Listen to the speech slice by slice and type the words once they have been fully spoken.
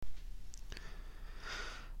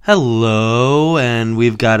Hello, and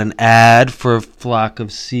we've got an ad for Flock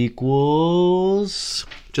of Sequels.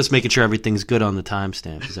 Just making sure everything's good on the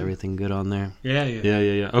timestamp. Is everything good on there?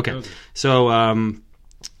 Yeah. Okay. So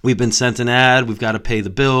we've been sent an ad. We've got to pay the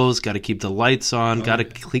bills. Got to keep the lights on. Got to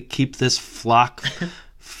keep this flock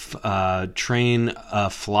train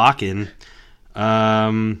flocking.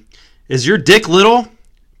 Is your dick little?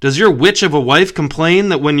 Does your witch of a wife complain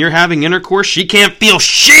that when you're having intercourse she can't feel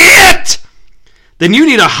shit? Then you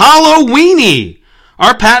need a hollow weenie.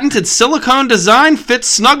 Our patented silicone design fits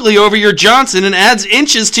snugly over your Johnson and adds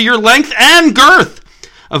inches to your length and girth.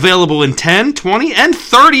 Available in 10, 20, and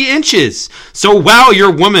 30 inches. So wow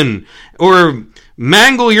your woman or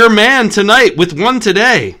mangle your man tonight with one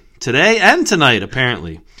today. Today and tonight,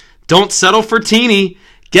 apparently. Don't settle for teeny.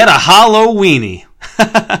 Get a hollow weenie.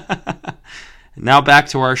 Now back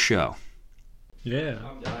to our show. Yeah.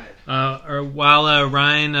 While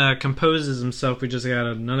Ryan composes himself, we just got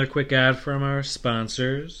another quick ad from our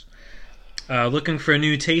sponsors. Looking for a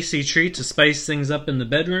new tasty treat to spice things up in the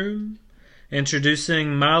bedroom?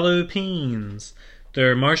 Introducing Mallow Peens.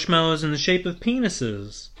 They're marshmallows in the shape of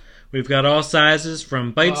penises. We've got all sizes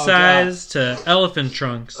from bite-size to elephant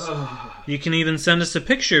trunks. You can even send us a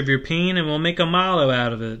picture of your peen and we'll make a mallow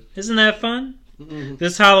out of it. Isn't that fun?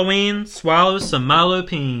 This Halloween, swallow some Mallow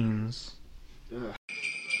Peens.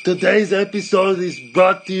 Today's episode is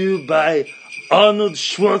brought to you by Arnold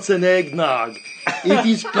Schwarzenegger. It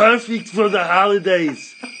is perfect for the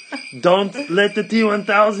holidays. Don't let the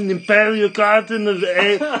T1000 impair your carton of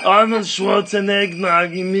Arnold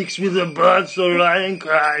Schwarzenegger mixed with a blood so Ryan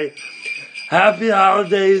cry. Happy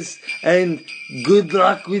holidays and good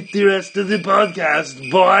luck with the rest of the podcast.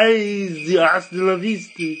 Boys, hasta la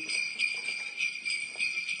vista.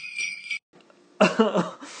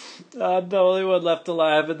 I'm the only one left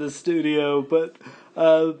alive in the studio, but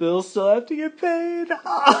the bills still have to get paid.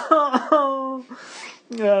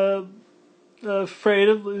 Afraid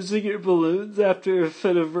of losing your balloons after a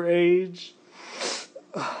fit of rage.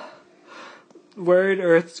 Worried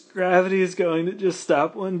Earth's gravity is going to just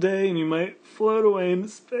stop one day and you might float away into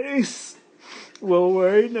space. We'll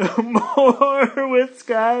worry no more with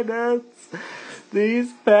Skynets.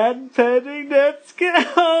 These patent-pending nets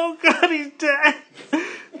oh God, he's dead.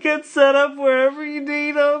 Get set up wherever you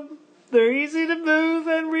need them. They're easy to move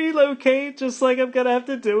and relocate, just like I'm gonna have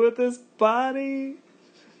to do with this body.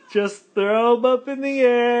 Just throw them up in the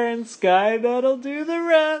air and Skynet'll do the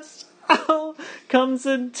rest. Comes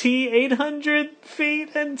in T800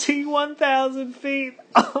 feet and T1000 feet.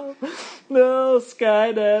 No,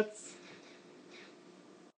 Skynets.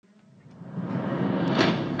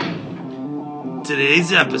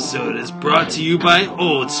 Today's episode is brought to you by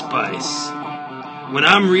Old Spice. When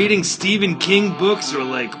I'm reading Stephen King books or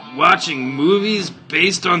like watching movies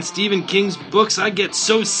based on Stephen King's books, I get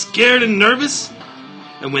so scared and nervous.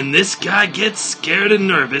 And when this guy gets scared and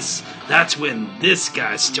nervous, that's when this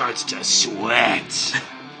guy starts to sweat.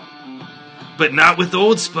 But not with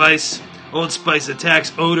Old Spice. Old Spice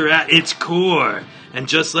attacks odor at its core. And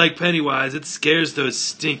just like Pennywise, it scares those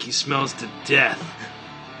stinky smells to death.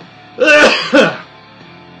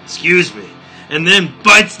 Excuse me. And then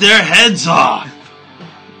bites their heads off.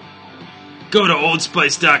 Go to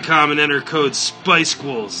oldspice.com and enter code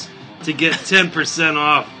SPICEQUELS to get 10%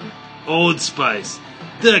 off Old Spice,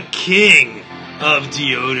 the king of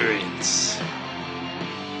deodorants.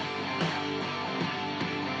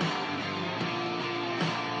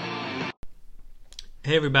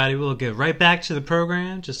 Hey everybody, we'll get right back to the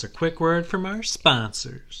program. Just a quick word from our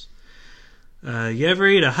sponsors. You ever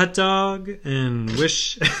eat a hot dog and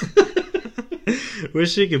wish you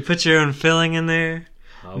could put your own filling in there?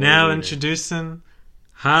 Now introducing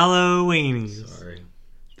Hollow Weenies. Sorry.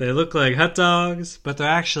 They look like hot dogs, but they're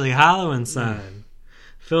actually hollow inside.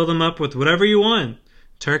 Fill them up with whatever you want.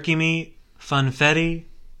 Turkey meat, funfetti,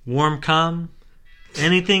 warm cum,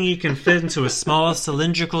 anything you can fit into a small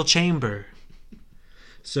cylindrical chamber.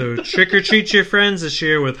 So trick or treat your friends this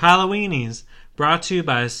year with Halloweenies, brought to you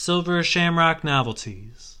by Silver Shamrock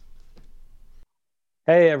Novelties.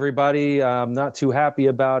 Hey everybody, I'm not too happy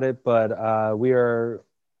about it, but we are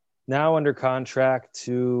now under contract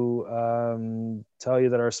to tell you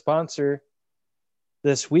that our sponsor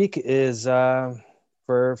this week is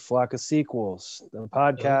for Flock of Sequels, the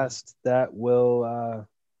podcast that will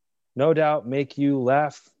no doubt make you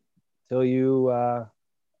laugh till you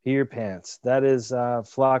pee your pants. That is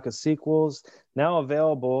Flock of Sequels, now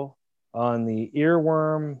available on the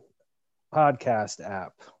Earworm podcast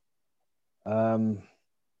app.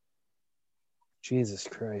 Jesus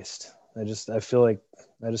Christ. I just feel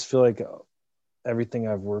like everything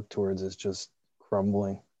I've worked towards is just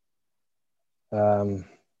crumbling.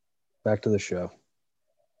 back to the show.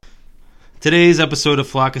 Today's episode of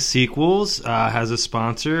Flock of Sequels has a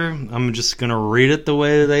sponsor. I'm just going to read it the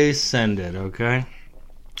way they send it, okay?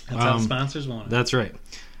 That's how sponsors want it. That's right.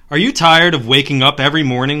 Are you tired of waking up every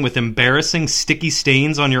morning with embarrassing sticky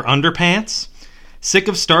stains on your underpants? Sick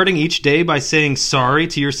of starting each day by saying sorry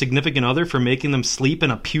to your significant other for making them sleep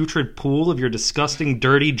in a putrid pool of your disgusting,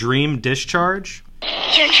 dirty dream discharge? You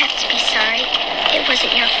don't have to be sorry. It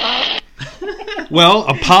wasn't your fault. Well,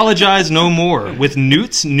 apologize no more with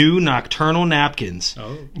Newt's new nocturnal napkins.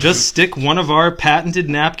 Oh. Just stick one of our patented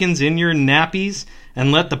napkins in your nappies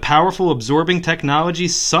and let the powerful absorbing technology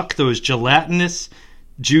suck those gelatinous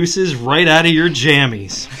juices right out of your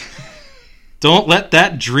jammies. Don't let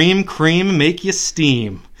that dream cream make you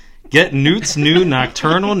steam. Get Newt's new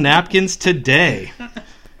nocturnal napkins today.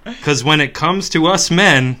 Because when it comes to us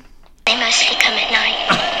men... They mostly come at night.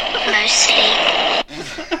 Mostly.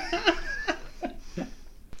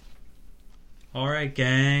 All right,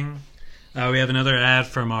 gang. We have another ad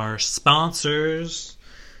from our sponsors.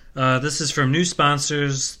 This is from new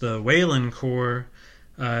sponsors, the Wayland Corps.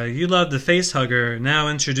 You love the Face Hugger, now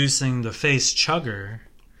introducing the Face Chugger.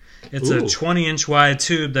 It's a 20-inch wide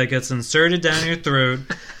tube that gets inserted down your throat,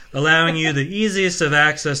 allowing you the easiest of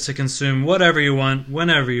access to consume whatever you want,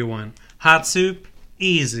 whenever you want. Hot soup?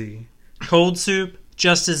 Easy. Cold soup?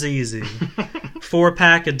 Just as easy.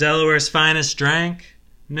 4-pack of Delaware's finest drank?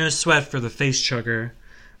 No sweat for the Face Chugger.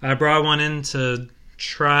 I brought one in to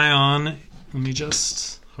try on. Let me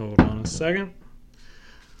just... hold on a second.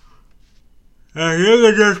 And you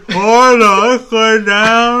can just pour the liquid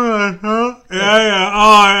down. Yeah.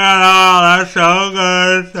 Oh, that's so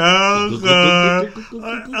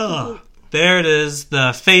good. There it is,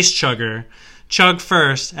 the Face Chugger. Chug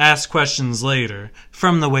first, ask questions later.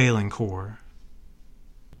 From the Whaling Corps.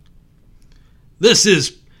 This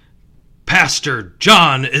is Pastor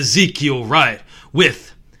John Ezekiel Wright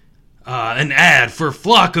with an ad for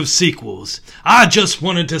Flock of Sequels. I just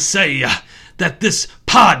wanted to say that this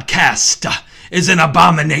podcast is an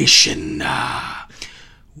abomination.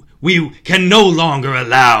 We can no longer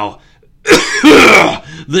allow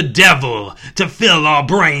the devil to fill our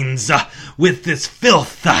brains with this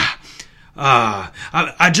filth.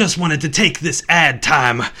 I just wanted to take this ad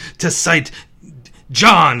time to cite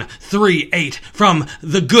John 3:8 from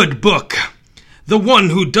the good book. The one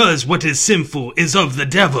who does what is sinful is of the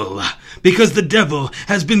devil, because the devil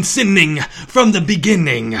has been sinning from the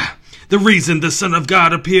beginning. The reason the Son of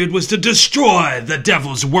God appeared was to destroy the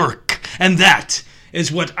devil's work, and that is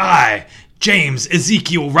what I, James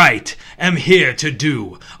Ezekiel Wright, am here to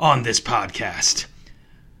do on this podcast.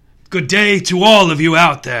 Good day to all of you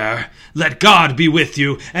out there. Let God be with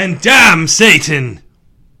you, and damn Satan!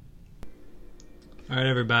 All right,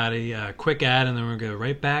 everybody. Quick ad, and then we'll go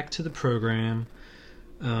right back to the program.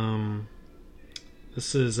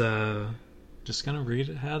 This is just gonna read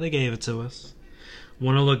it how they gave it to us.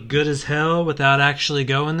 Want to look good as hell without actually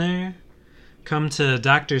going there? Come to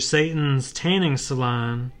Dr. Satan's tanning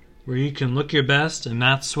salon, where you can look your best and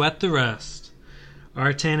not sweat the rest.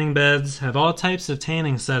 Our tanning beds have all types of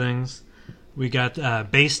tanning settings. We got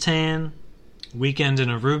base tan, weekend in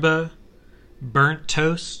Aruba, burnt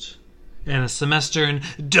toast, and a semester in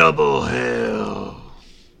double hell.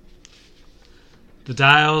 The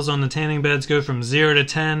dials on the tanning beds go from 0 to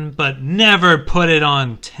 10, but never put it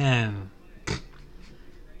on 10.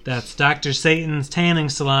 That's Dr. Satan's Tanning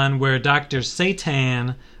Salon, where Dr.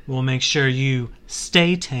 Satan will make sure you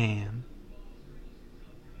stay tan.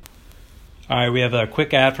 Alright, we have a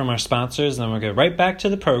quick ad from our sponsors, and then we'll go right back to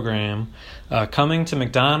the program. Coming to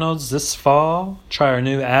McDonald's this fall, try our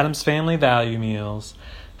new Addams Family Value Meals.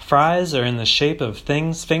 Fries are in the shape of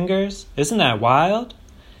things fingers. Isn't that wild?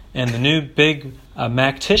 And the new Big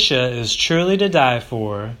Mactisha is truly to die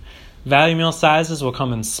for. Value meal sizes will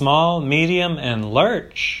come in small, medium, and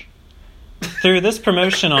large. Through this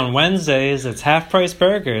promotion on Wednesdays, it's half-price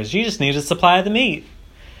burgers. You just need to supply the meat.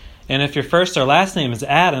 And if your first or last name is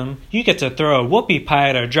Adam, you get to throw a whoopie pie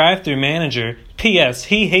at our drive-thru manager. P.S.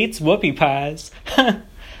 He hates whoopie pies.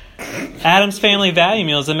 Adam's Family Value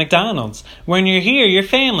Meals at McDonald's. When you're here, you're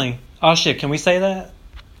family. Oh shit, can we say that?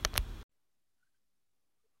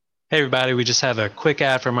 Hey everybody, we just have a quick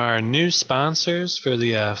ad from our new sponsors for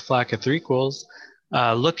the Flock of Threequels.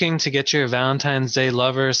 Looking to get your Valentine's Day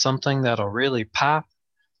lover something that'll really pop?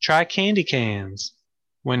 Try candy cans.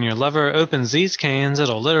 When your lover opens these cans,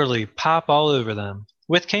 it'll literally pop all over them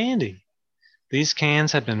with candy. These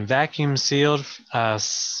cans have been vacuum sealed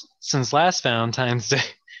since last Valentine's Day,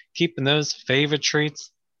 keeping those favorite treats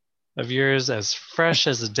of yours as fresh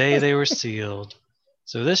as the day they were sealed.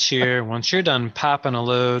 So this year, once you're done popping a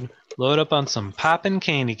load, Load up on some poppin'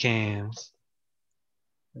 candy cans.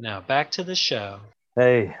 Now back to the show.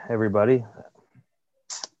 Hey, everybody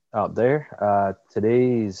out there.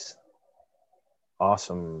 Today's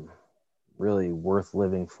awesome, really worth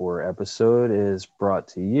living for episode is brought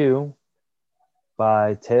to you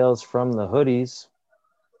by Tales from the Hoodies.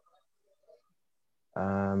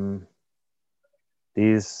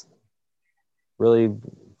 These really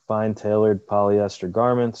fine tailored polyester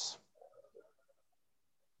garments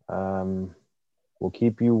will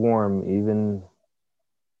keep you warm even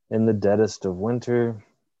in the deadest of winter,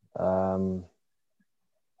 when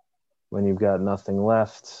you've got nothing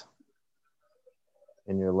left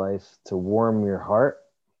in your life to warm your heart.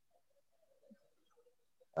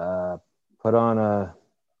 Put on a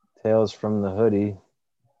Tales from the Hoodie.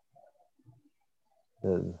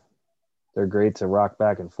 They're great to rock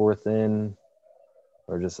back and forth in,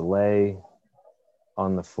 or just lay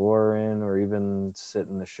on the floor in, or even sit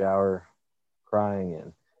in the shower crying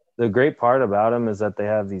in. The great part about them is that they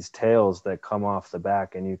have these tails that come off the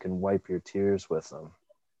back and you can wipe your tears with them.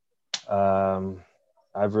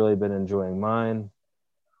 I've really been enjoying mine.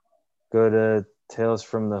 Go to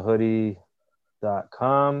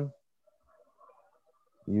talesfromthehoodie.com.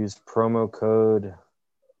 Use promo code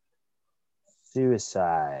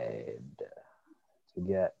SUICIDE to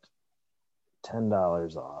get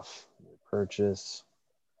 $10 off your purchase.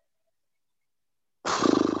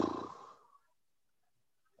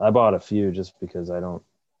 I bought a few just because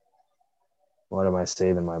what am I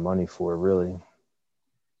saving my money for, really?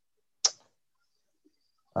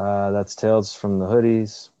 That's Tales from the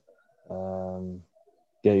Hoodies.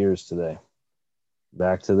 Get yours today.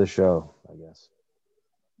 Back to the show, I guess.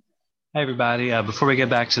 Hey, everybody. Before we get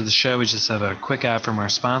back to the show, we just have a quick ad from our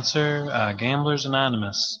sponsor, Gamblers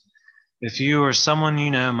Anonymous. If you or someone you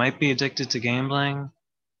know might be addicted to gambling,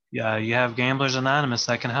 you have Gamblers Anonymous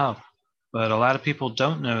that can help. But a lot of people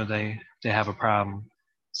don't know they have a problem.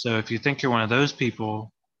 So if you think you're one of those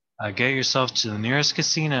people, get yourself to the nearest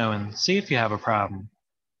casino and see if you have a problem.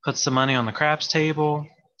 Put some money on the craps table.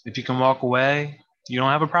 If you can walk away, you don't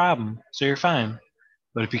have a problem, so you're fine.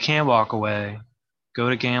 But if you can't walk away, go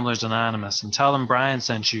to Gamblers Anonymous and tell them Brian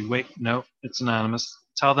sent you. Wait, nope, it's anonymous.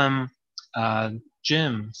 Tell them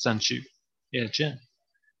Jim sent you. Yeah, Jim.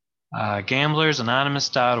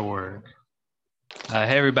 GamblersAnonymous.org.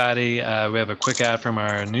 Hey, everybody. We have a quick ad from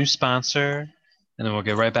our new sponsor, and then we'll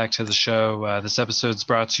get right back to the show. This episode's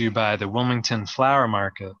brought to you by the Wilmington Flower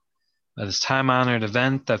Market. This time-honored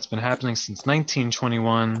event that's been happening since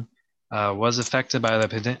 1921 was affected by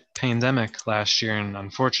the pandemic last year and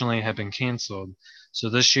unfortunately had been canceled. So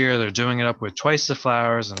this year they're doing it up with twice the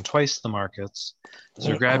flowers and twice the markets.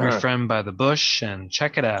 So grab your friend by the bush and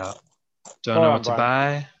check it out. Don't know what to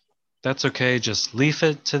buy? That's okay, just leave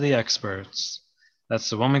it to the experts. That's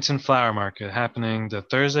the Wilmington Flower Market, happening the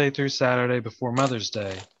Thursday through Saturday before Mother's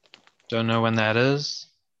Day. Don't know when that is?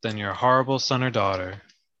 Then you're a horrible son or daughter.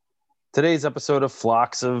 Today's episode of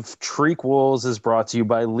Flocks of Trequels is brought to you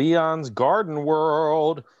by Leon's Garden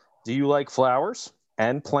World. Do you like flowers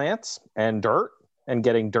and plants and dirt and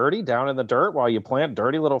getting dirty down in the dirt while you plant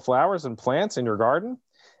dirty little flowers and plants in your garden?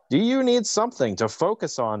 Do you need something to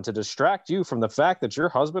focus on to distract you from the fact that your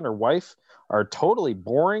husband or wife are totally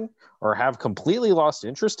boring or have completely lost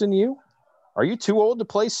interest in you? Are you too old to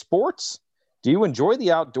play sports? Do you enjoy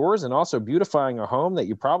the outdoors and also beautifying a home that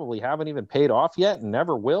you probably haven't even paid off yet and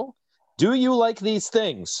never will? Do you like these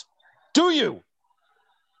things? Do you?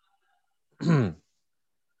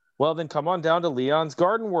 Well, then come on down to Leon's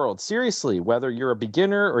Garden World. Seriously, whether you're a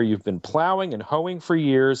beginner or you've been plowing and hoeing for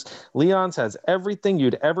years, Leon's has everything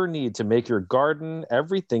you'd ever need to make your garden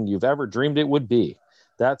everything you've ever dreamed it would be.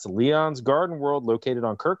 That's Leon's Garden World, located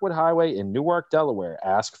on Kirkwood Highway in Newark, Delaware.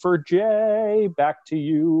 Ask for Jay. Back to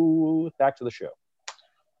you. Back to the show.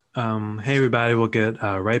 Hey, everybody. We'll get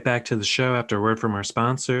right back to the show after a word from our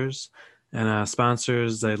sponsors. And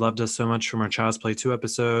sponsors, they loved us so much from our Child's Play 2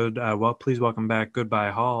 episode. Please welcome back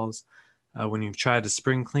Goodbye Halls. When you've tried to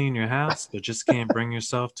spring clean your house but just can't bring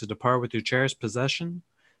yourself to depart with your cherished possession,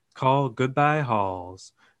 call Goodbye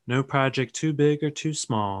Halls. No project too big or too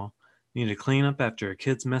small. Need to clean up after a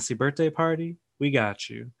kid's messy birthday party? We got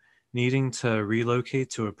you. Needing to relocate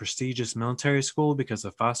to a prestigious military school because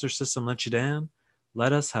the foster system let you down?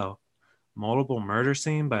 Let us help. Multiple murder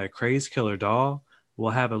scene by a crazed killer doll?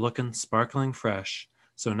 We'll have it looking sparkling fresh.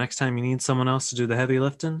 So next time you need someone else to do the heavy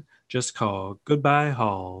lifting, just call Goodbye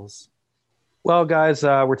Halls. Well, guys,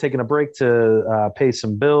 we're taking a break to pay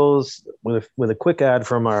some bills with a quick ad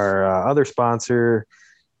from our other sponsor,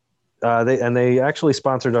 They actually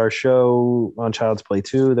sponsored our show on Child's Play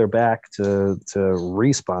 2. They're back to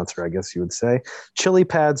re-sponsor, I guess you would say. Chili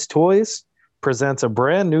Pads Toys presents a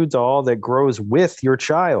brand new doll that grows with your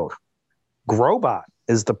child. Growbot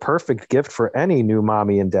is the perfect gift for any new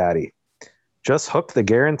mommy and daddy. Just hook the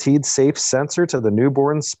guaranteed safe sensor to the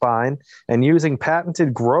newborn's spine, and using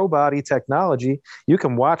patented Grow Body technology, you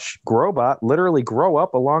can watch Growbot literally grow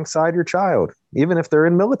up alongside your child, even if they're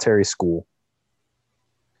in military school.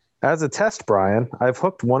 As a test, Brian, I've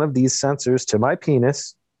hooked one of these sensors to my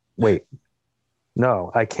penis. Wait,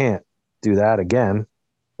 no, I can't do that again.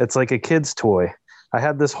 It's like a kid's toy. I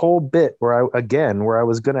had this whole bit where I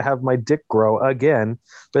was going to have my dick grow again,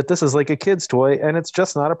 but this is like a kid's toy and it's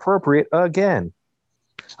just not appropriate again.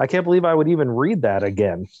 I can't believe I would even read that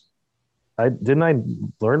again. Didn't I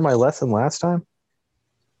learn my lesson last time?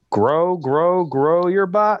 Grow your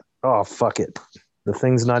bot. Oh, fuck it. The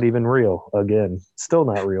thing's not even real again. Still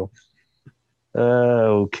not real.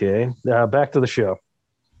 Okay. Back to the show.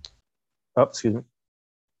 Oh, excuse me.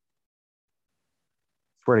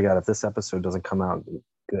 Swear to God, if this episode doesn't come out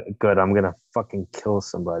good, I'm going to fucking kill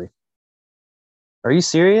somebody. Are you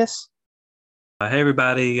serious? Hey,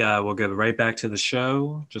 everybody. We'll get right back to the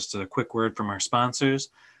show. Just a quick word from our sponsors.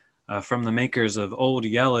 From the makers of Old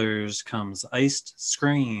Yellers comes Iced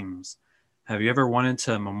Screams. Have you ever wanted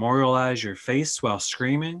to memorialize your face while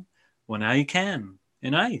screaming? Well, now you can,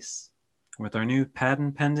 in ice. With our new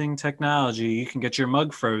patent-pending technology, you can get your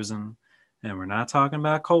mug frozen. And we're not talking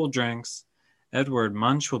about cold drinks. Edward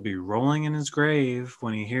Munch will be rolling in his grave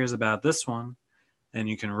when he hears about this one. And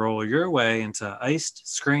you can roll your way into Iced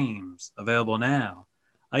Screams, available now.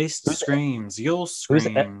 Iced Screams, you'll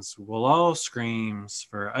screams, we'll all screams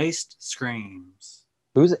for Iced Screams.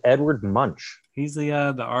 Who's Edward Munch? He's the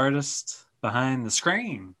artist behind the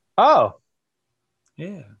Scream. Oh.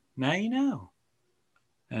 Yeah, now you know.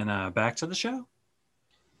 And back to the show.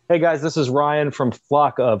 Hey guys, this is Ryan from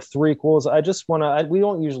Flock of Threequels. I just want to, we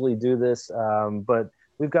don't usually do this, but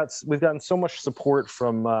we've gotten so much support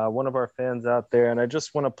from one of our fans out there, and I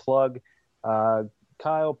just want to plug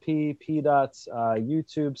Kyle P. Dot's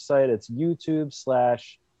YouTube site. It's YouTube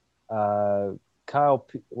 / Kyle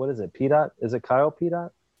P. What is it? P. Dot? Is it Kyle P.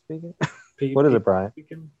 Dot speaking? What is it, Brian?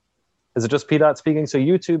 Speaking? Is it just P. Dot speaking? So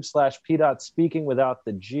YouTube / P. Dot speaking without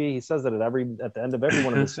the G. He says that at the end of every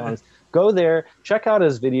one of his songs. Go there, check out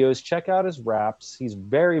his videos, check out his raps. He's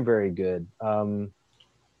very, very good.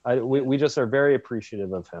 We just are very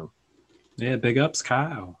appreciative of him. Yeah, big ups,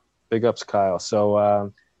 Kyle. Big ups, Kyle.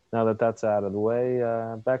 So now that that's out of the way,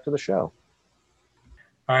 back to the show.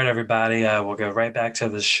 All right, everybody. We'll go right back to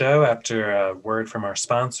the show after a word from our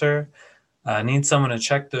sponsor. Need someone to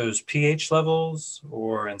check those pH levels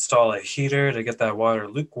or install a heater to get that water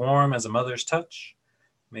lukewarm as a mother's touch?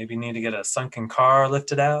 Maybe need to get a sunken car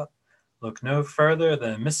lifted out? Look no further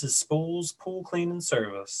than Mrs. Spool's Pool Cleaning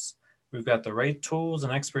Service. We've got the right tools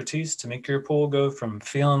and expertise to make your pool go from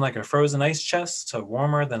feeling like a frozen ice chest to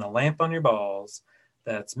warmer than a lamp on your balls.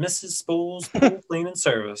 That's Mrs. Spool's Pool Cleaning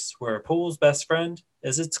Service, where a pool's best friend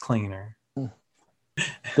is its cleaner.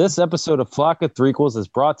 This episode of Flock of Threequels is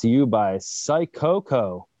brought to you by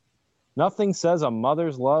Psychoco. Nothing says a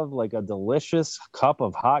mother's love like a delicious cup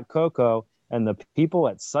of hot cocoa, and the people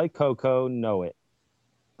at Psychoco know it.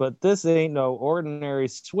 But this ain't no ordinary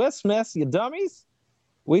Swiss mess, you dummies.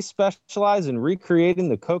 We specialize in recreating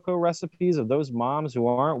the cocoa recipes of those moms who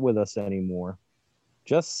aren't with us anymore.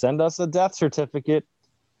 Just send us a death certificate,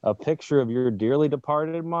 a picture of your dearly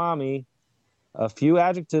departed mommy, a few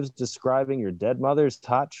adjectives describing your dead mother's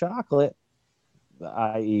hot chocolate,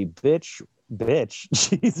 i.e. bitch,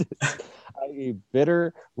 Jesus, i.e.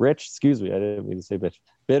 bitter, rich, excuse me, I didn't mean to say bitch,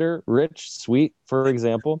 bitter, rich, sweet, for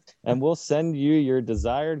example, and we'll send you your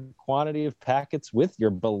desired quantity of packets with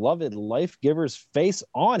your beloved life giver's face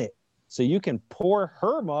on it, so you can pour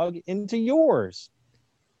her mug into yours.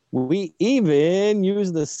 We even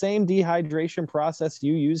use the same dehydration process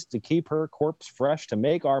you use to keep her corpse fresh to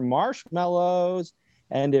make our marshmallows.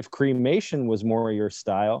 And if cremation was more your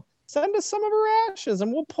style, send us some of her ashes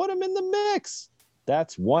and we'll put them in the mix.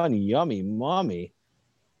 That's one yummy mommy.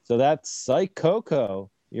 So that's Psychoco.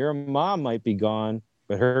 Your mom might be gone,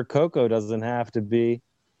 but her cocoa doesn't have to be.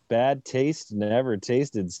 Bad taste never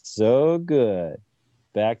tasted so good.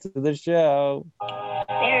 Back to the show.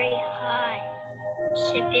 Very hot.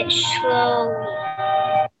 Sip it slowly.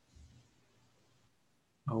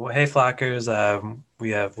 Well, hey, Flockers.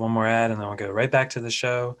 We have one more ad, and then we'll go right back to the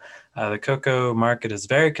show. The cocoa market is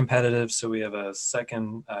very competitive, so we have a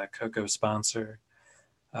second cocoa sponsor.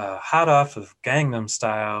 Hot off of Gangnam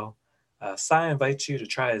Style, Psy invites you to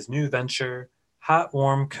try his new venture, Hot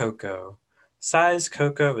Warm Cocoa. Size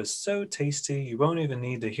Cocoa is so tasty you won't even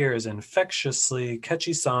need to hear his infectiously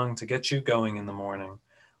catchy song to get you going in the morning,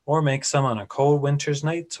 or make some on a cold winter's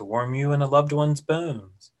night to warm you and a loved one's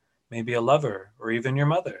bones, maybe a lover or even your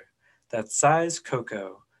mother. That's Size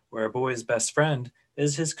Cocoa, where a boy's best friend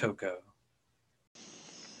is his cocoa.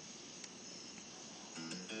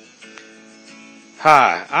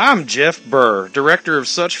 Hi, I'm Jeff Burr, director of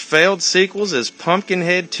such failed sequels as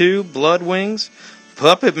Pumpkinhead 2, Blood Wings,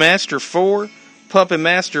 Puppet Master 4, Puppet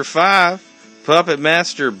Master 5, Puppet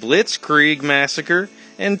Master Blitzkrieg Massacre,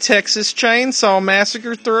 and Texas Chainsaw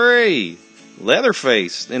Massacre 3.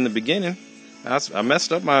 Leatherface in the beginning. I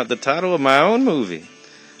messed up the title of my own movie.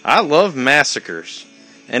 I love massacres.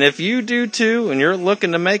 And if you do too, and you're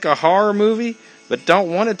looking to make a horror movie, but don't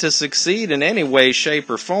want it to succeed in any way, shape,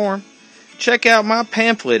 or form, check out my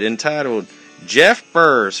pamphlet entitled Jeff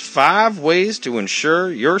Burr's 5 Ways to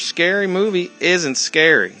Ensure Your Scary Movie Isn't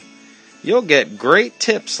Scary. You'll get great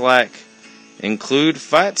tips like include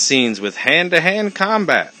fight scenes with hand-to-hand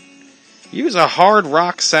combat. Use a hard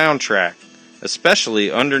rock soundtrack,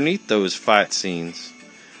 especially underneath those fight scenes.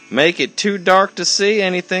 Make it too dark to see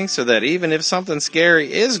anything so that even if something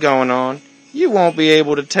scary is going on, you won't be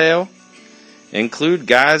able to tell. Include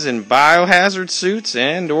guys in biohazard suits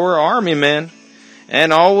and or army men.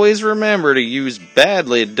 And always remember to use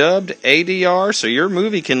badly dubbed ADR so your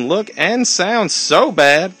movie can look and sound so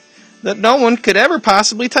bad that no one could ever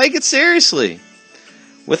possibly take it seriously.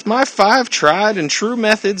 With my 5 tried and true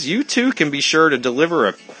methods, you too can be sure to deliver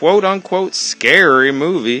a quote-unquote scary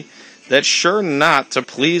movie that's sure not to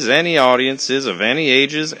please any audiences of any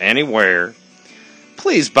ages anywhere.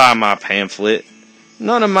 Please buy my pamphlet.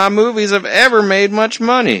 None of my movies have ever made much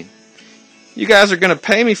money. You guys are going to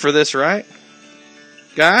pay me for this, right?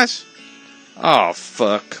 Guys? Oh,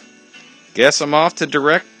 fuck. Guess I'm off to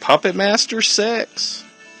direct Puppet Master 6.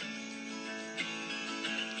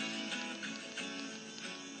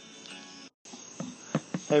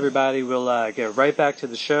 Hey everybody, we'll get right back to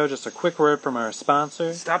the show. Just a quick word from our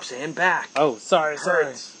sponsor. Stop saying back. Oh, sorry.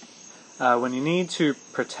 When you need to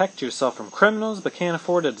protect yourself from criminals but can't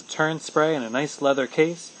afford a deterrent spray in a nice leather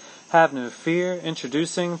case, have no fear.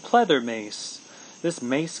 Introducing Pleather Mace. This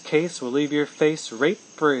mace case will leave your face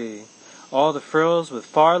rape-free. All the frills with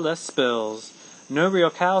far less spills. No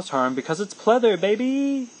real cow's harm because it's pleather,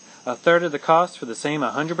 baby! 1/3 of the cost for the same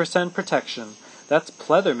 100% protection. That's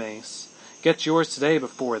Pleather Mace. Get yours today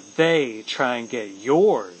before they try and get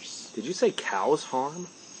yours. Did you say cows harm?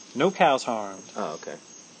 No cows harmed. Oh, okay.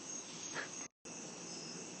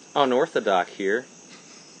 Unorthodox here.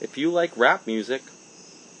 If you like rap music,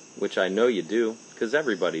 which I know you do, because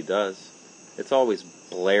everybody does, it's always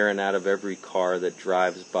blaring out of every car that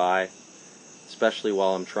drives by, especially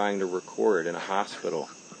while I'm trying to record in a hospital,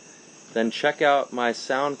 then check out my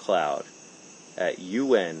SoundCloud at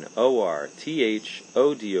UNORTHODOC.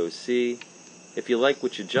 If you like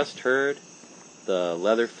what you just heard, the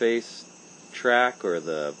Leatherface track or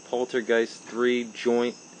the Poltergeist 3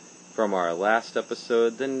 joint from our last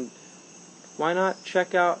episode, then why not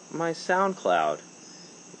check out my SoundCloud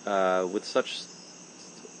with such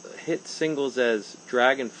hit singles as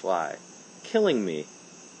Dragonfly, Killing Me,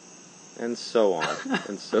 and so on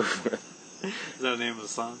and so forth. Is that the name of the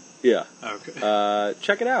song? Yeah. Okay.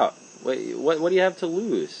 Check it out. What do you have to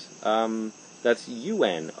lose? That's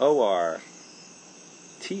UNORTHODOC.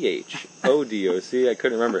 I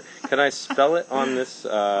couldn't remember. Can I spell it on this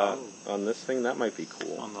on this thing? That might be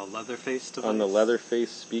cool. On the Leatherface device? On the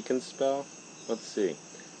Leatherface speak and spell? Let's see.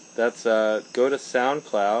 That's go to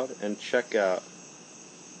SoundCloud and check out.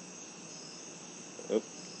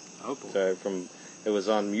 Oh boy. Sorry, it was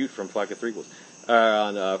on mute from Flock of Threequels.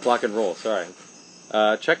 On Flock and Roll, sorry.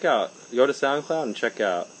 Go to SoundCloud and check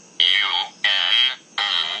out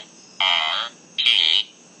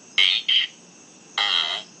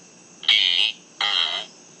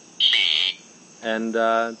and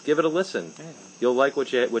give it a listen. Yeah. You'll like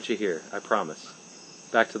what you hear, I promise.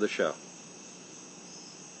 Back to the show.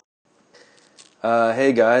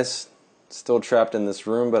 Hey guys, still trapped in this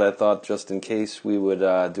room, but I thought just in case we would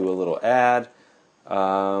do a little ad.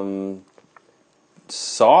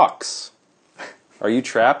 Socks. Are you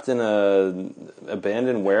trapped in a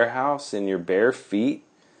abandoned warehouse in your bare feet?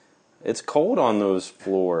 It's cold on those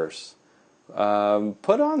floors.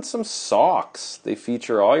 Put on some socks. They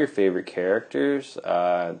feature all your favorite characters.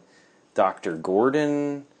 Dr.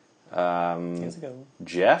 Gordon,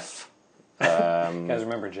 Jeff. You guys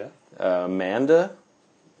remember Jeff? Amanda.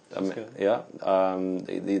 Good. Yeah.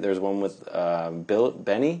 There's one with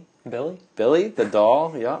Benny. Billy? Billy, the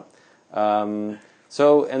doll. Yeah. And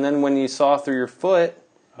then when you saw through your foot,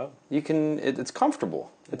 you can. It's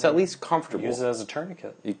comfortable. It's at least comfortable. Use it as a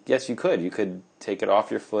tourniquet. Yes, you could. You could take it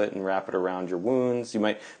off your foot and wrap it around your wounds. You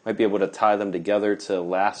might be able to tie them together to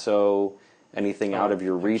lasso anything out of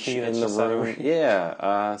your reach in the room.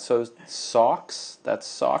 Yeah. So socks. That's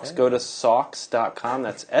socks. Okay. Go to socks.com.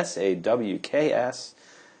 That's SAWKS.com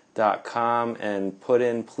and put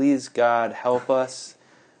in "Please God help us.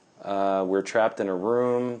 We're trapped in a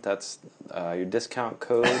room." That's your discount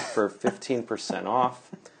code for 15%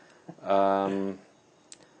 off.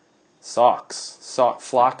 Socks.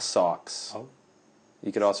 Flock socks. Oh.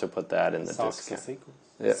 You could also put that in the Socks discount.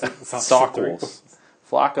 Yeah. Sock wolves.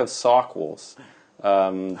 Flock of sock wolves.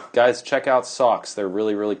 Guys, check out socks. They're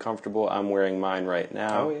really, really comfortable. I'm wearing mine right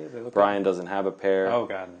now. Oh, yeah, they look Brian doesn't have a pair. Oh,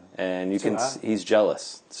 God, no. And you Too can hot. he's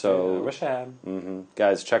jealous. So I wish I had.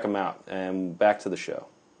 guys, check them out. And back to the show.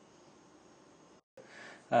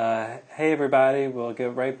 Hey, everybody. We'll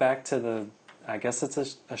get right back to the... I guess it's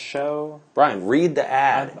a show. Brian, read the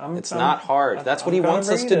ad. It's not hard. That's what he wants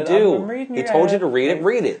us to do. He told you to read it.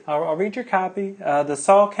 Read it. I'll read your copy. The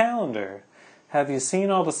Saw calendar. Have you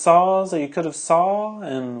seen all the Saws that you could have saw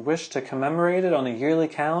and wish to commemorate it on a yearly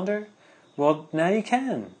calendar? Well, now you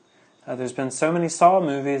can. There's been so many Saw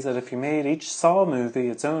movies that if you made each Saw movie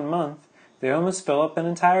its own month, they almost fill up an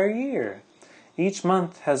entire year. Each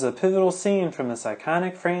month has a pivotal scene from this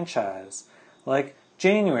iconic franchise, like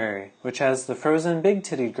January, which has the frozen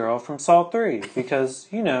big-titted girl from Saw 3, because,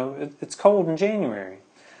 you know, it's cold in January.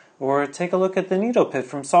 Or take a look at the Needle Pit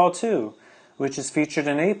from Saw 2, which is featured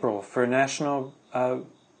in April for National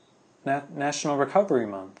Recovery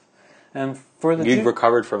Month. And for the You've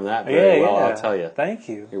recovered from that very well, I'll tell you. Thank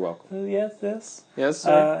you. You're welcome. Yes. Yes,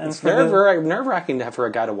 and it's for nerve-wracking for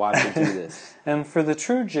a guy to watch you do this. And for the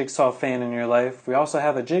true Jigsaw fan in your life, we also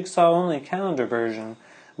have a Jigsaw-only calendar version,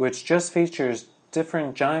 which just features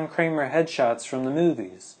different John Kramer headshots from the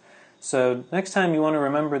movies. So next time you want to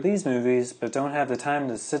remember these movies, but don't have the time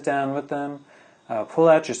to sit down with them, pull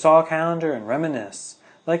out your Saw calendar and reminisce,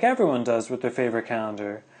 like everyone does with their favorite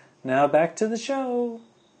calendar. Now back to the show.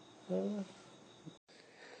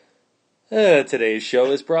 Today's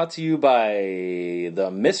show is brought to you by the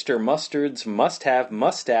Mr. Mustard's Must-Have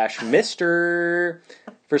Mustache Mr.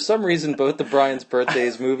 For some reason, both of Brian's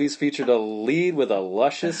birthdays movies featured a lead with a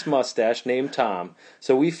luscious mustache named Tom.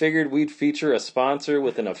 So we figured we'd feature a sponsor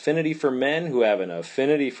with an affinity for men who have an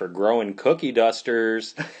affinity for growing cookie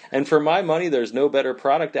dusters. And for my money, there's no better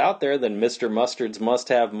product out there than Mr. Mustard's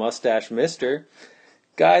Must-Have Mustache Mr.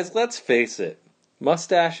 Guys, let's face it.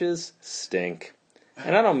 Mustaches stink.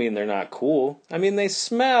 And I don't mean they're not cool. I mean they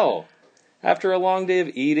smell. After a long day of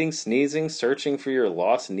eating, sneezing, searching for your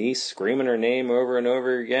lost niece, screaming her name over and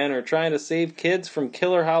over again, or trying to save kids from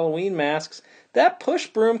killer Halloween masks, that push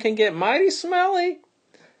broom can get mighty smelly.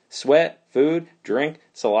 Sweat, food, drink,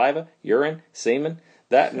 saliva, urine, semen.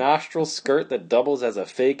 That nostril skirt that doubles as a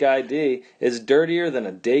fake ID is dirtier than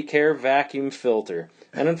a daycare vacuum filter.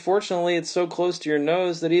 And unfortunately, it's so close to your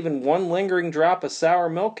nose that even one lingering drop of sour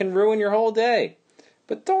milk can ruin your whole day.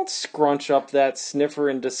 But don't scrunch up that sniffer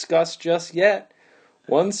in disgust just yet.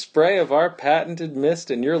 One spray of our patented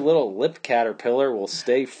mist and your little lip caterpillar will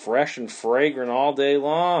stay fresh and fragrant all day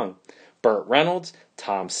long. Burt Reynolds,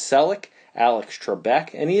 Tom Selleck, Alex Trebek,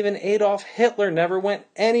 and even Adolf Hitler never went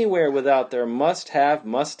anywhere without their must-have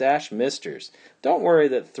mustache misters. Don't worry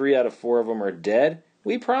that 3 out of 4 of them are dead.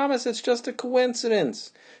 We promise it's just a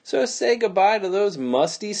coincidence. So say goodbye to those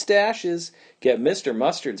musty stashes. Get Mr.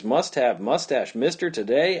 Mustard's Must-Have Mustache Mister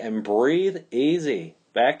today and breathe easy.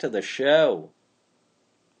 Back to the show.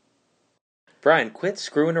 Brian, quit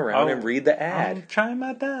screwing around and read the ad. I'm trying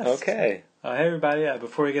my best. Okay. Hey everybody,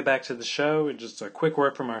 before we get back to the show, just a quick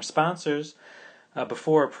word from our sponsors.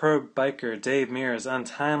 Before pro biker Dave Mirra's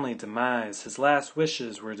untimely demise, his last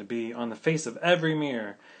wishes were to be on the face of every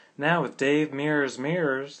mirror. Now with Dave Mirra's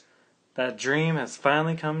mirrors, that dream has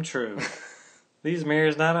finally come true. These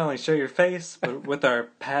mirrors not only show your face, but with our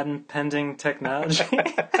patent-pending technology,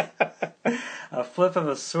 a flip of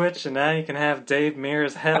a switch and now you can have Dave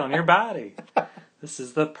Mirra's head on your body. This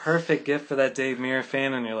is the perfect gift for that Dave Mirra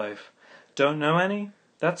fan in your life. Don't know any?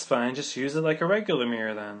 That's fine, just use it like a regular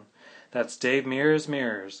mirror then. That's Dave Mirra's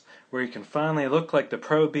Mirrors, where you can finally look like the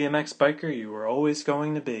pro BMX biker you were always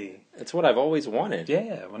going to be. It's what I've always wanted.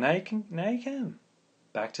 Yeah, well now you can.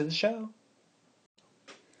 Back to the show.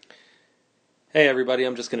 Hey everybody,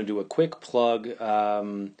 I'm just going to do a quick plug.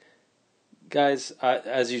 Guys,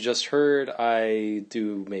 as you just heard, I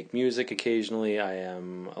do make music occasionally. I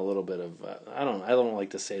am a little bit of I don't like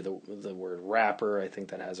to say the word rapper. I think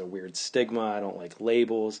that has a weird stigma. I don't like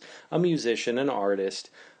labels. A musician, an artist.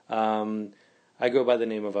 I go by the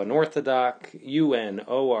name of Unorthodox,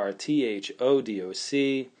 Unorthodoc.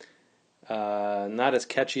 Not as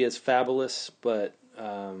catchy as Fabulous, but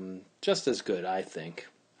just as good, I think.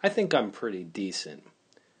 I think I'm pretty decent.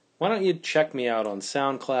 Why don't you check me out on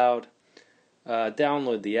SoundCloud?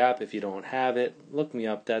 Download the app if you don't have it. Look me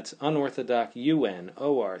up. That's Unorthodox,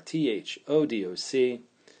 Unorthodoc.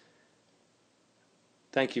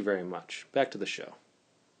 Thank you very much. Back to the show.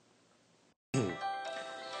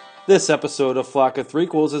 This episode of Flock of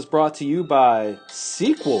Threequels is brought to you by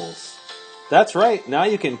Sequels. That's right, now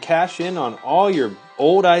you can cash in on all your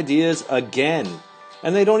old ideas again.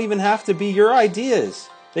 And they don't even have to be your ideas.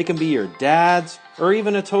 They can be your dad's or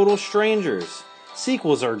even a total stranger's.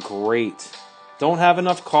 Sequels are great. Don't have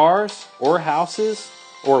enough cars or houses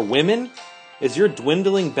or women? Is your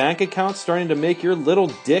dwindling bank account starting to make your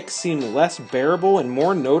little dick seem less bearable and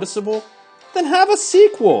more noticeable? Then have a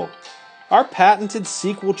sequel. Our patented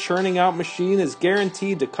sequel churning out machine is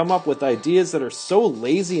guaranteed to come up with ideas that are so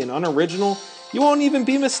lazy and unoriginal, you won't even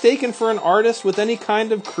be mistaken for an artist with any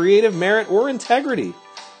kind of creative merit or integrity.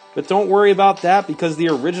 But don't worry about that, because the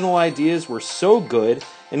original ideas were so good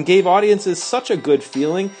and gave audiences such a good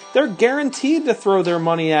feeling, they're guaranteed to throw their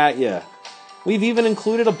money at you. We've even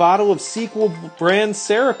included a bottle of Sequel brand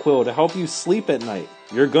Seroquel to help you sleep at night.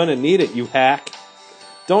 You're gonna need it, you hack.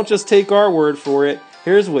 Don't just take our word for it.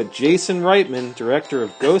 Here's what Jason Reitman, director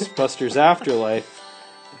of Ghostbusters Afterlife,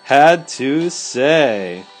 had to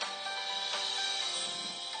say.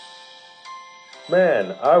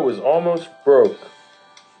 Man, I was almost broke.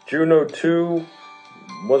 Juno 2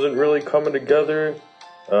 wasn't really coming together,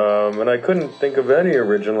 and I couldn't think of any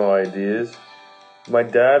original ideas. My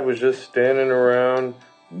dad was just standing around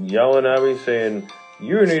yelling at me saying,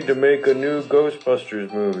 "You need to make a new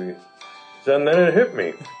Ghostbusters movie." And then it hit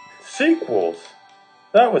me. Sequels!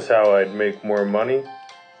 That was how I'd make more money.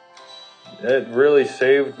 It really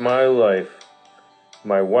saved my life.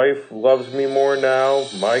 My wife loves me more now,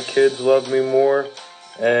 my kids love me more,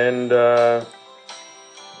 and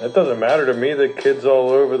it doesn't matter to me that kids all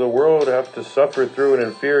over the world have to suffer through an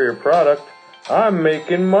inferior product. I'm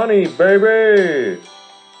making money, baby!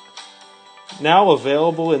 Now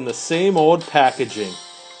available in the same old packaging.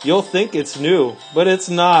 You'll think it's new, but it's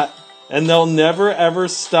not. And they'll never ever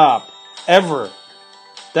stop. Ever.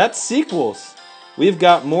 That's Sequels. We've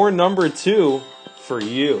got more number 2 for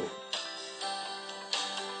you.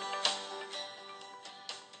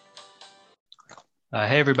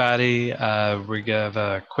 Hey everybody, we have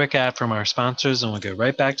a quick ad from our sponsors and we'll go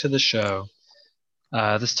right back to the show.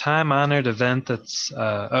 This time-honored event that's,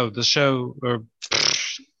 hold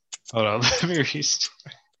on, let me restart.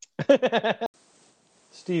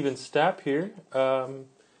 Steven Stapp here.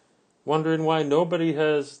 Wondering why nobody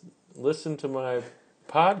has listened to my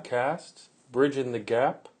podcast, Bridging the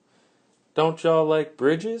Gap. Don't y'all like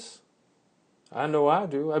bridges? I know I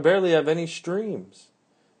do. I barely have any streams.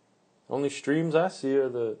 Only streams I see are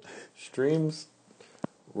the streams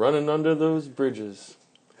running under those bridges.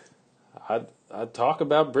 I'd talk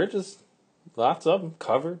about bridges. Lots of them.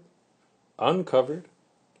 Covered. Uncovered.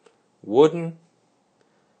 Wooden.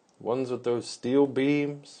 Ones with those steel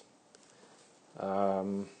beams.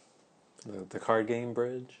 The card game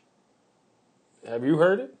bridge. Have you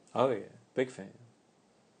heard it? Oh yeah, big fan.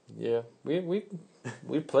 Yeah, we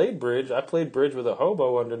played bridge. I played bridge with a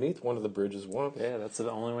hobo underneath one of the bridges once. Yeah, that's the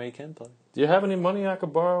only way you can play. Do you have any money I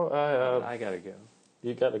could borrow? I gotta go.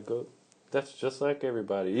 You gotta go. That's just like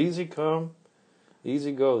everybody. Easy come,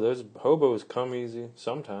 easy go. Those hobos come easy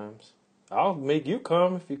sometimes. I'll make you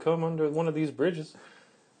come if you come under one of these bridges.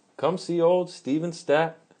 Come see old Steven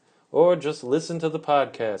Stapp, or just listen to the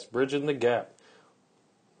podcast, Bridging the Gap.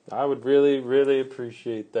 I would really, really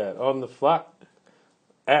appreciate that. On the Flock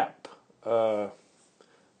app.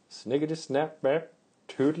 Sniggity snap back,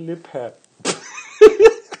 toodly pat.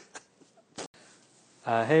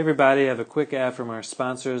 Hey everybody, I have a quick ad from our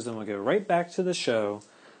sponsors and we'll go right back to the show.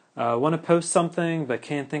 Want to post something but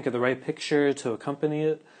can't think of the right picture to accompany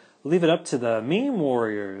it? Leave it up to the meme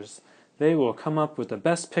warriors. They will come up with the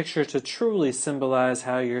best picture to truly symbolize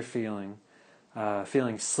how you're feeling.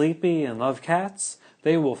 Feeling sleepy and love cats?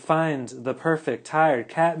 They will find the perfect tired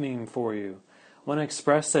cat meme for you. Want to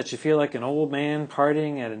express that you feel like an old man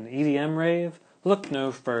partying at an EDM rave? Look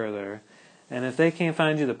no further. And if they can't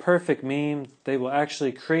find you the perfect meme, they will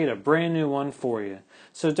actually create a brand new one for you.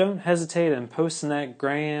 So don't hesitate in posting that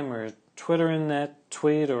gram or twittering that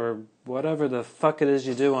tweet or whatever the fuck it is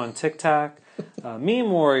you do on TikTok. Meme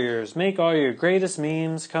warriors, make all your greatest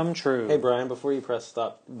memes come true. Hey Brian, before you press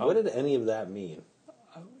stop, what did any of that mean?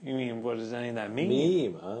 You mean, what does any of that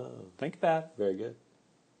mean? Meme. Oh. Think about it. Very good.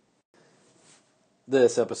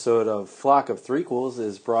 This episode of Flock of Threequels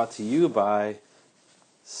is brought to you by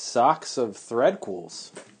Socks of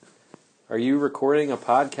Threadquels. Are you recording a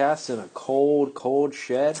podcast in a cold, cold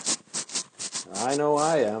shed? I know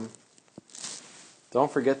I am. Don't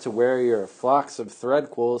forget to wear your Flocks of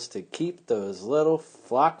Threadquels to keep those little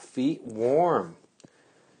flock feet warm.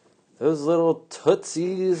 Those little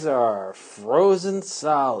tootsies are frozen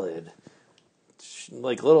solid.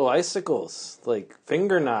 Like little icicles, like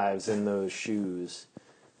finger knives in those shoes.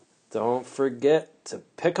 Don't forget to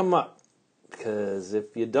pick them up, because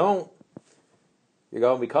if you don't, you're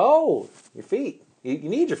going to be cold. Your feet. You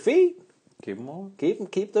need your feet. Keep them warm.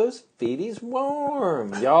 Keep those feeties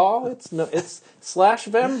warm, y'all. It's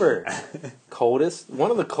 /Vember.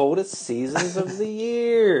 One of the coldest seasons of the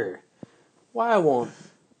year. Why won't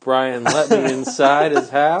Brian let me inside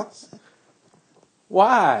his house?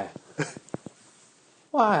 Why?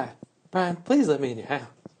 Why? Brian, please let me in your house.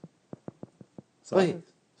 Please.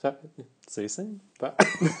 Sorry. See you soon. Bye.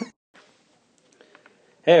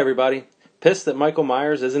 Hey, everybody. Pissed that Michael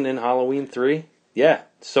Myers isn't in Halloween 3? Yeah,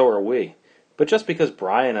 so are we. But just because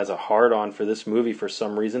Brian has a hard-on for this movie for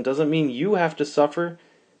some reason doesn't mean you have to suffer.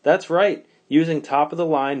 That's right. Using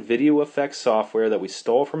top-of-the-line video effects software that we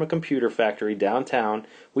stole from a computer factory downtown,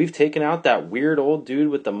 we've taken out that weird old dude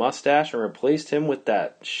with the mustache and replaced him with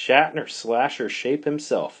that Shatner slasher shape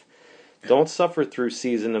himself. Don't suffer through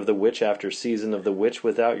Season of the Witch after Season of the Witch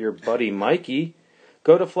without your buddy Mikey.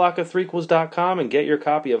 Go to flockofthreequels.com and get your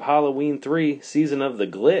copy of Halloween 3, Season of the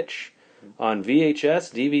Glitch, on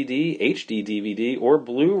VHS, DVD, HD DVD, or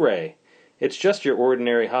Blu-ray. It's just your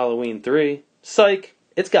ordinary Halloween 3. Psych!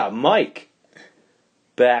 It's got Mike!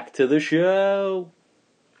 Back to the show.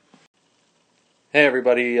 Hey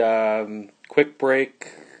everybody, quick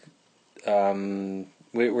break. We're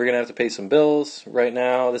going to have to pay some bills right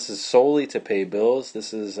now. This is solely to pay bills.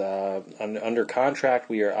 This is under contract.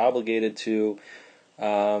 We are obligated to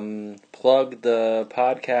plug the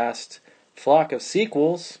podcast Flock of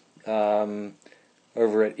Sequels over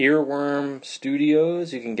at Earworm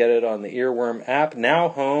Studios. You can get it on the Earworm app, now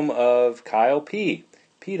home of Kyle P.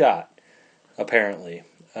 P-Dot. Apparently.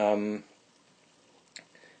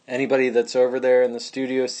 Anybody that's over there in the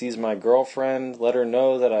studio sees my girlfriend, let her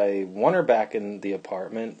know that I want her back in the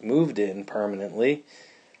apartment, moved in permanently.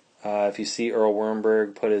 If you see Earl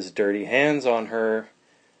Wernberg put his dirty hands on her,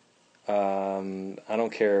 I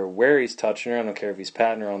don't care where he's touching her, I don't care if he's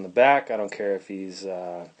patting her on the back, I don't care if he's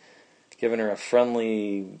giving her a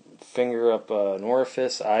friendly finger up an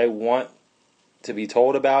orifice. I want to be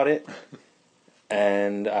told about it,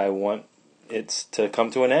 and I want it's to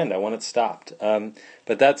come to an end. I want it stopped.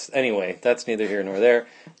 But that's neither here nor there.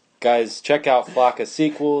 Guys, check out Flock of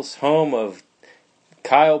Sequels, home of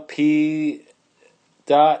Kyle P.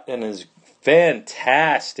 Dot and his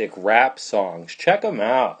fantastic rap songs. Check them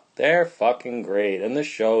out. They're fucking great, and the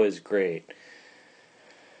show is great.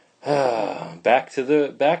 Back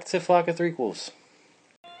to Flock of Threequels.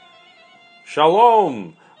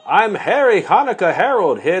 Shalom. I'm Harry Hanukkah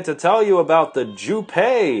Harold here to tell you about the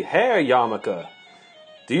Jupay hair yarmulke.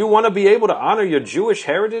 Do you want to be able to honor your Jewish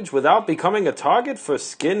heritage without becoming a target for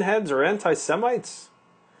skinheads or anti-Semites?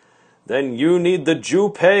 Then you need the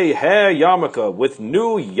Jupay hair yarmulke with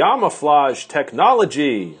new Yarmaflage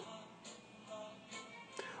technology.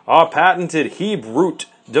 Our patented Hebroot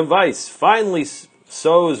device finally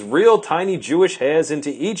sews real tiny Jewish hairs into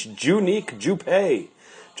each Junique Jupay.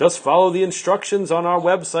 Just follow the instructions on our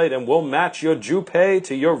website and we'll match your Jupay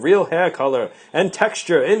to your real hair color and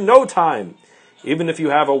texture in no time. Even if you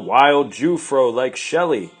have a wild Jew fro like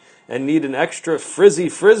Shelley and need an extra frizzy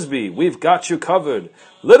frisbee, we've got you covered.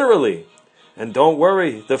 Literally. And don't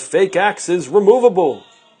worry, the fake axe is removable.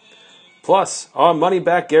 Plus, our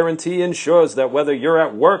money-back guarantee ensures that whether you're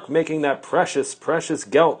at work making that precious, precious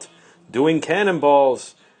gelt, doing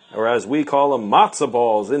cannonballs, or as we call them, matzo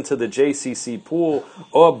balls into the JCC pool,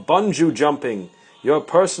 or bungee jumping, your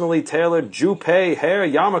personally tailored Jupay hair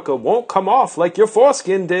yarmulke won't come off like your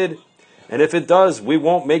foreskin did. And if it does, we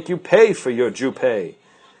won't make you pay for your Jupay.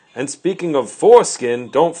 And speaking of foreskin,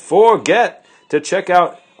 don't forget to check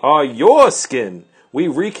out our Your Skin. We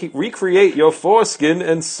recreate your foreskin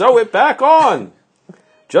and sew it back on.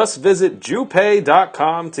 Just visit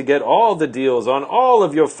Jupay.com to get all the deals on all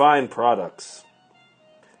of your fine products.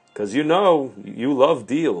 Because you know you love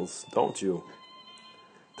deals, don't you?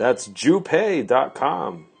 That's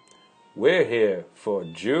Jupay.com. We're here for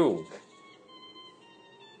Jew.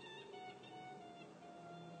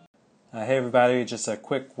 Hey everybody, just a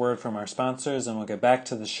quick word from our sponsors and we'll get back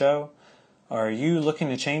to the show. Are you looking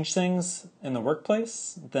to change things in the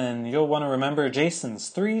workplace? Then you'll want to remember Jason's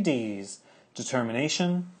 3 Ds.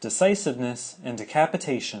 determination, decisiveness, and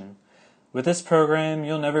decapitation. With this program,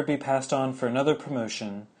 you'll never be passed on for another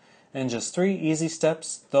promotion. In just 3 easy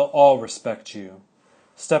steps, they'll all respect you.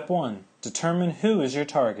 Step 1. Determine who is your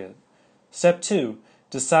target. Step 2.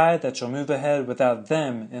 Decide that you'll move ahead without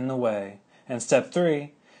them in the way. And Step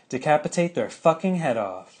 3. Decapitate their fucking head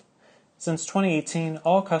off. Since 2018,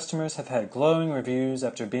 all customers have had glowing reviews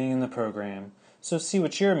after being in the program. So see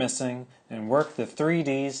what you're missing and work the 3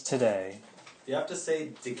 Ds today. You have to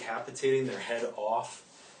say decapitating their head off.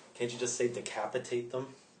 Can't you just say decapitate them?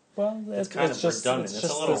 Well, it's kind of redundant. It's a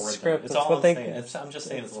little redundant. Script. It's It's all what I'm they. saying. I'm just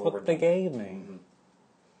saying it's a It's little what they redundant. gave me.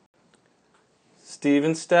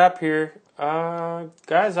 Steven Stapp here.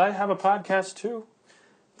 Guys, I have a podcast too.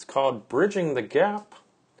 It's called Bridging the Gap.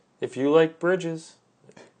 If you like bridges,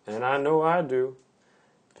 and I know I do,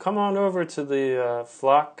 come on over to the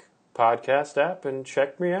Flock podcast app and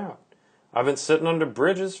check me out. I've been sitting under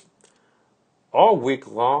bridges all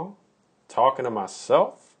week long, talking to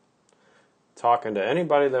myself, talking to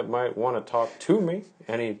anybody that might want to talk to me,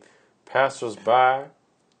 any passers-by,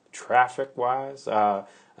 traffic-wise. A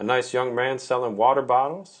nice young man selling water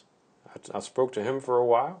bottles. I spoke to him for a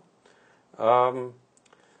while.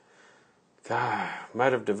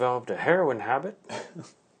 Might have developed a heroin habit.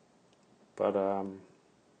 But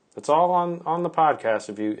it's all on the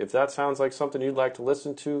podcast. If that sounds like something you'd like to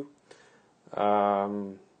listen to,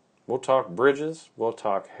 we'll talk bridges. We'll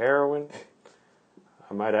talk heroin.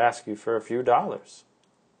 I might ask you for a few dollars.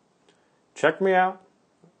 Check me out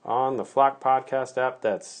on the Flock Podcast app.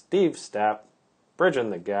 That's Steve Stapp, Bridging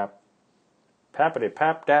the Gap, Pappity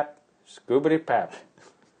Pap Dap, Scoobity Pap.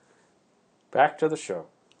 Back to the show.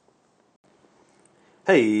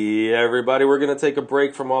 Hey everybody, we're going to take a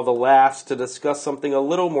break from all the laughs to discuss something a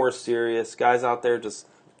little more serious. Guys out there, just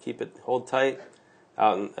hold tight.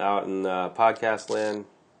 Out in podcast land,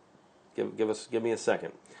 give me a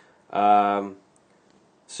second.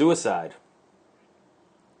 Suicide.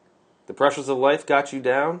 The pressures of life got you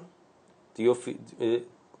down. Do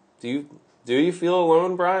you feel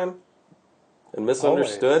alone, Brian? And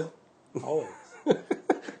misunderstood? Always.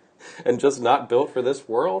 And just not built for this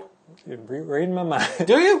world? You're reading my mind.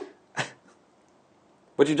 Do you?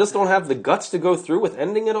 But you just don't have the guts to go through with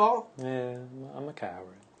ending it all? Yeah, I'm a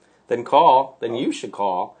coward. Then you should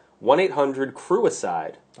call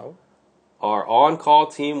 1-800-CREWICIDE. Oh. Our on-call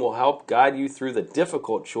team will help guide you through the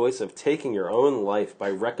difficult choice of taking your own life by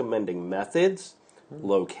recommending methods,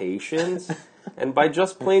 locations, and by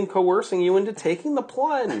just plain coercing you into taking the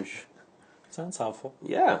plunge. Sounds helpful.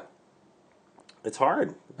 Yeah. It's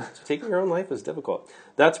hard. Taking your own life is difficult.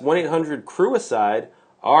 That's 1-800-CREWICIDE.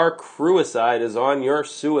 Our Crewicide is on your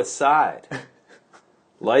suicide.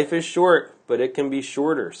 Life is short, but it can be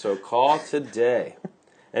shorter, so call today.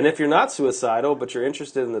 And if you're not suicidal, but you're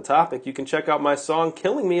interested in the topic, you can check out my song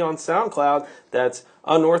Killing Me on SoundCloud. That's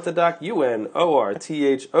unorthodox, UNORTHODOC.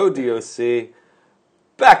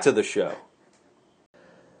 Back to the show.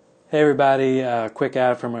 Hey everybody, quick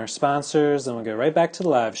ad from our sponsors, and we'll go right back to the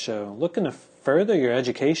live show. Looking to further your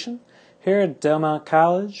education? Here at Delmont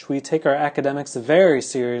College, we take our academics very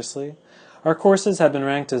seriously. Our courses have been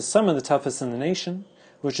ranked as some of the toughest in the nation,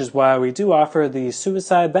 which is why we do offer the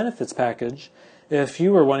Suicide Benefits Package. If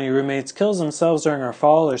you or one of your roommates kills themselves during our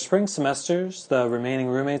fall or spring semesters, the remaining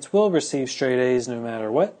roommates will receive straight A's no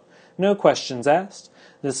matter what. No questions asked.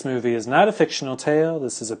 This movie is not a fictional tale.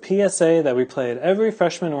 This is a PSA that we play at every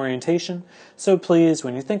freshman orientation. So please,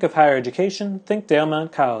 when you think of higher education, think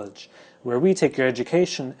Delmont College, where we take your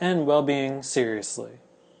education and well-being seriously.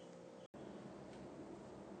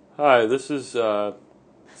 Hi, this is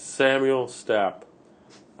Samuel Stapp.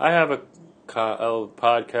 I have a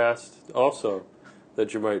podcast also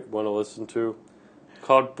that you might want to listen to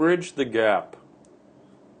called Bridge the Gap.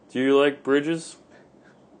 Do you like bridges?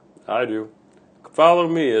 I do. Follow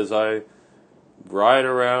me as I ride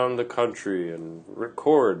around the country and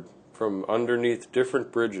record from underneath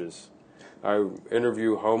different bridges. I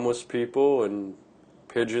interview homeless people and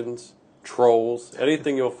pigeons, trolls,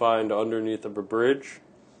 anything you'll find underneath of a bridge.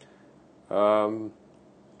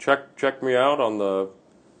 Check me out on the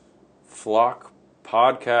Flock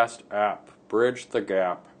Podcast app. Bridge the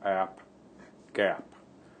Gap app. Gap.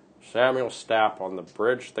 Samuel Stapp on the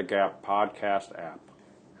Bridge the Gap podcast app.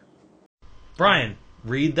 Brian,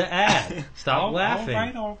 read the ad. Stop laughing.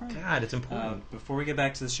 All right. God, it's important. Before we get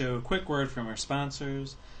back to the show, a quick word from our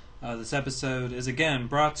sponsors. This episode is again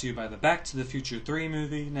brought to you by the Back to the Future 3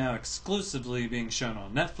 movie, now exclusively being shown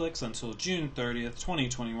on Netflix until June 30th,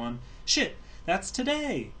 2021. Shit, that's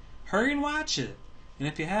today! Hurry and watch it! And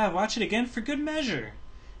if you have, watch it again for good measure.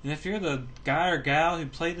 And if you're the guy or gal who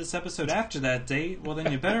played this episode after that date, well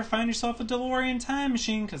then you better find yourself a DeLorean time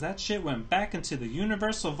machine, because that shit went back into the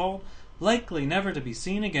Universal Vault, likely never to be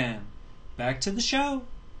seen again. Back to the show.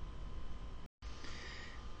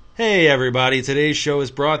 Hey everybody, today's show is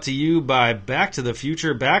brought to you by Back to the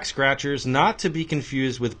Future Back Scratchers, not to be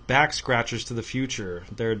confused with Back Scratchers to the Future,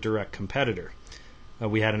 their direct competitor.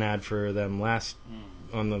 We had an ad for them last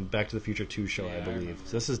on the Back to the Future 2 show, I believe.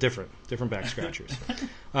 So this is different Back Scratchers.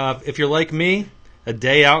 If you're like me, a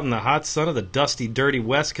day out in the hot sun of the dusty, dirty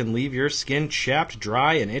West can leave your skin chapped,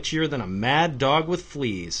 dry, and itchier than a mad dog with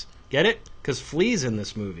fleas. Get it? Because fleas in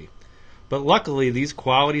this movie. But luckily, these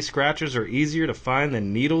quality scratchers are easier to find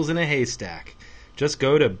than needles in a haystack. Just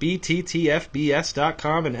go to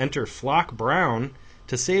bttfbs.com and enter Flock Brown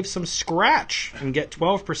to save some scratch and get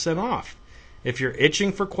 12% off. If you're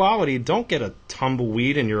itching for quality, don't get a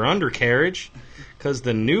tumbleweed in your undercarriage, because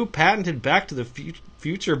the new patented Back to the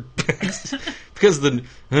Future because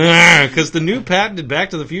the new patented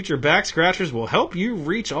Back to the Future back scratchers will help you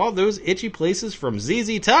reach all those itchy places from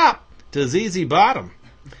ZZ Top to ZZ Bottom.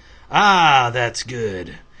 Ah, that's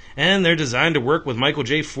good. And they're designed to work with Michael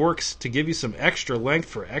J. Forks to give you some extra length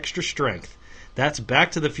for extra strength. That's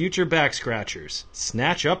Back to the Future Back Scratchers.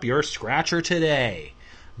 Snatch up your scratcher today.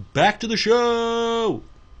 Back to the show!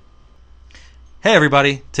 Hey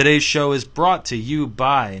everybody, today's show is brought to you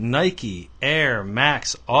by Nike Air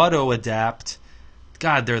Max Auto Adapt.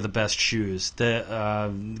 God, they're the best shoes. They're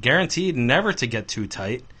guaranteed never to get too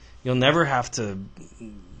tight. You'll never have to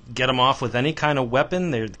get them off with any kind of weapon.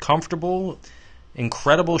 They're comfortable,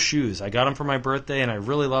 incredible shoes. I got them for my birthday and I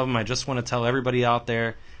really love them. I just want to tell everybody out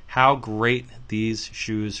there how great these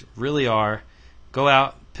shoes really are. Go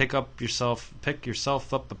out, pick yourself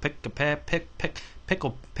up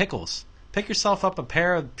a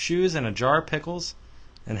pair of shoes and a jar of pickles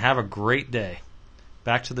and have a great day.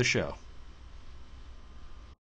 Back to the show.